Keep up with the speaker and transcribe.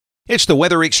It's the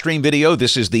Weather Xtreme video.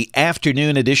 This is the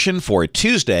afternoon edition for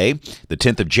Tuesday, the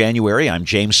 10th of January. I'm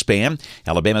James Spann.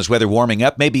 Alabama's weather warming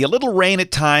up. Maybe a little rain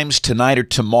at times tonight or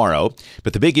tomorrow,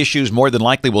 but the big issues more than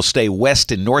likely will stay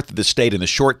west and north of the state in the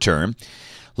short term.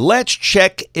 Let's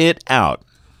check it out.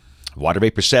 Water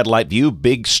vapor satellite view,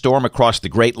 big storm across the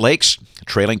Great Lakes,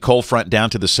 trailing cold front down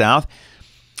to the south.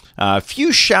 A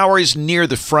few showers near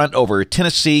the front over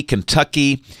Tennessee,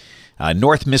 Kentucky,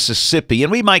 North Mississippi,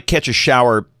 and we might catch a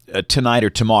shower tonight or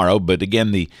tomorrow, but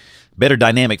again, the better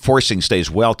dynamic forcing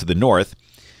stays well to the north.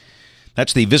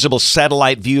 That's the visible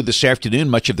satellite view this afternoon.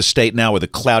 Much of the state now with a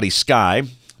cloudy sky.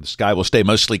 The sky will stay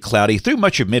mostly cloudy through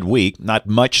much of midweek, not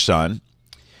much sun.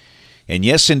 And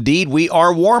yes, indeed, we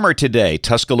are warmer today.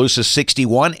 Tuscaloosa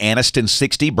 61, Anniston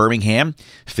 60, Birmingham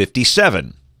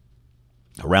 57.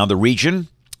 Around the region,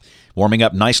 warming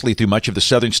up nicely through much of the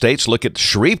southern states. Look at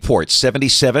Shreveport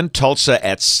 77, Tulsa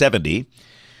at 70.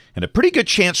 And a pretty good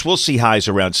chance we'll see highs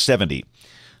around 70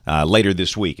 later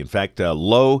this week. In fact,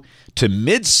 low to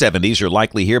mid-70s are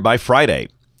likely here by Friday.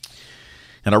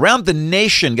 And around the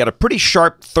nation, got a pretty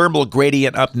sharp thermal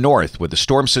gradient up north with the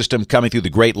storm system coming through the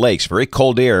Great Lakes. Very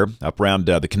cold air up around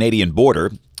the Canadian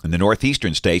border in the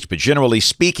northeastern states. But generally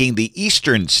speaking, the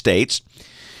eastern states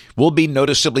will be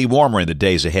noticeably warmer in the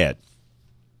days ahead.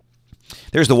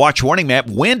 There's the watch warning map.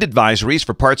 Wind advisories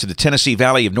for parts of the Tennessee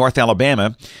Valley of North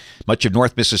Alabama, much of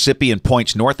North Mississippi, and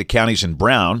points north of counties in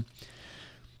brown.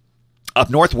 Up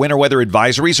north, winter weather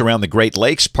advisories around the Great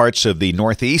Lakes, parts of the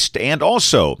Northeast, and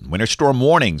also winter storm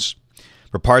warnings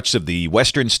for parts of the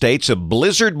western states. A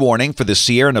blizzard warning for the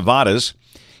Sierra Nevadas,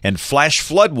 and flash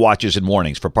flood watches and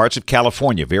warnings for parts of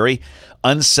California. Very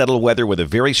unsettled weather with a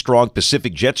very strong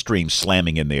Pacific jet stream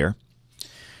slamming in there.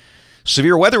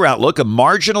 Severe weather outlook, a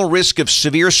marginal risk of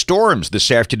severe storms this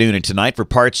afternoon and tonight for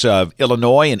parts of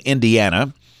Illinois and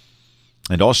Indiana,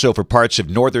 and also for parts of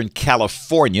northern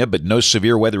California, but no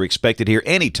severe weather expected here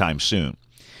anytime soon.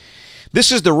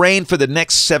 This is the rain for the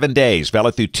next 7 days,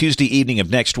 valid through Tuesday evening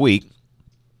of next week.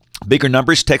 Bigger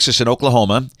numbers, Texas and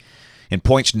Oklahoma, and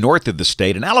points north of the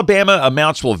state. In Alabama,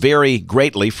 amounts will vary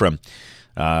greatly from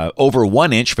over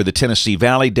 1 inch for the Tennessee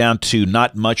Valley down to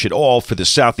not much at all for the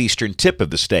southeastern tip of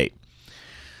the state.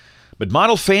 But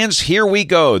model fans, here we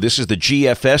go. This is the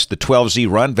GFS, the 12Z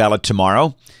run, valid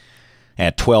tomorrow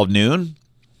at 12 noon.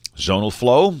 Zonal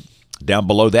flow. Down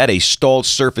below that, a stalled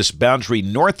surface boundary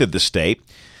north of the state.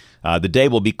 The day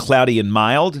will be cloudy and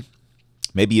mild.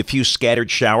 Maybe a few scattered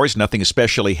showers, nothing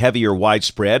especially heavy or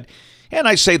widespread. And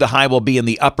I'd say the high will be in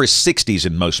the upper 60s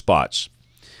in most spots.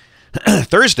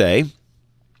 Thursday,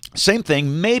 same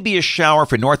thing. Maybe a shower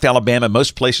for North Alabama.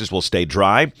 Most places will stay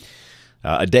dry.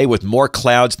 A day with more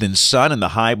clouds than sun, and the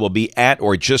high will be at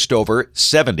or just over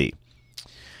 70.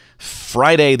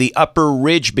 Friday, the upper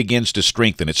ridge begins to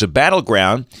strengthen. It's a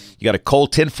battleground. You got a cold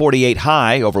 1048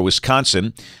 high over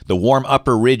Wisconsin, the warm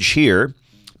upper ridge here.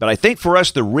 But I think for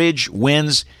us, the ridge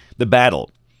wins the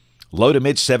battle. Low to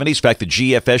mid-70s. In fact, the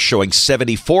GFS showing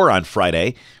 74 on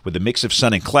Friday with a mix of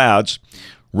sun and clouds.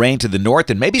 Rain to the north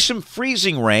and maybe some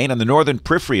freezing rain on the northern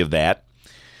periphery of that.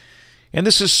 And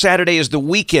this is Saturday as the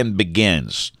weekend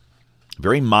begins.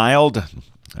 Very mild.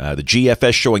 The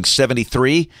GFS showing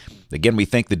 73. Again, we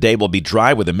think the day will be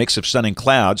dry with a mix of sun and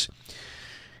clouds.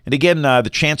 And again, the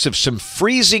chance of some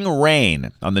freezing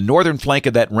rain on the northern flank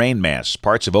of that rain mass.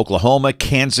 Parts of Oklahoma,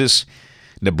 Kansas,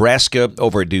 Nebraska,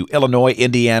 over to Illinois,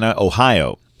 Indiana,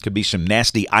 Ohio. Could be some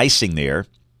nasty icing there.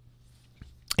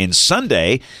 And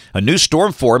Sunday, a new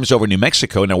storm forms over New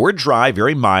Mexico. Now, we're dry,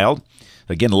 very mild.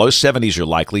 Again, low 70s are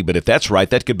likely, but if that's right,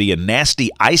 that could be a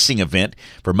nasty icing event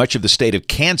for much of the state of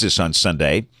Kansas on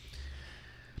Sunday.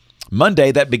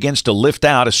 Monday, that begins to lift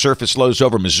out as surface lows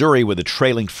over Missouri with a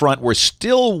trailing front. We're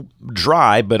still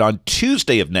dry, but on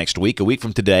Tuesday of next week, a week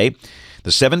from today, the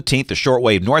 17th, the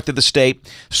shortwave north of the state,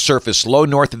 surface low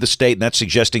north of the state, and that's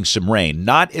suggesting some rain.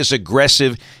 Not as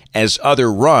aggressive as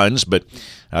other runs, but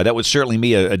that would certainly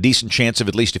be a decent chance of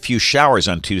at least a few showers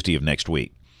on Tuesday of next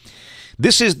week.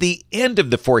 This is the end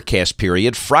of the forecast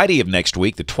period. Friday of next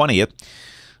week, the 20th,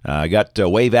 got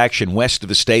wave action west of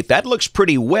the state. That looks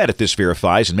pretty wet if this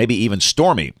verifies, and maybe even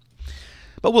stormy.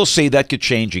 But we'll see. That could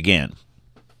change again.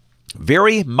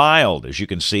 Very mild, as you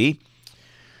can see.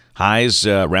 Highs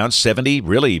around 70,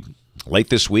 really late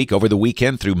this week, over the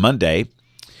weekend through Monday.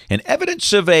 And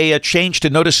evidence of a change to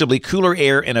noticeably cooler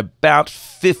air in about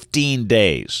 15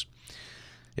 days.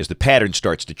 As the pattern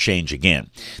starts to change again.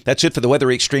 That's it for the Weather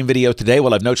Xtreme video today.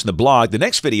 We'll have notes in the blog. The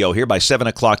next video here by 7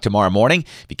 o'clock tomorrow morning.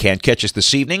 If you can't catch us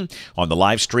this evening on the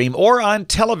live stream or on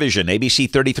television,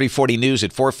 ABC 3340 News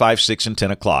at 4, 5, 6, and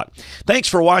 10 o'clock. Thanks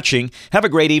for watching. Have a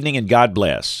great evening and God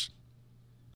bless.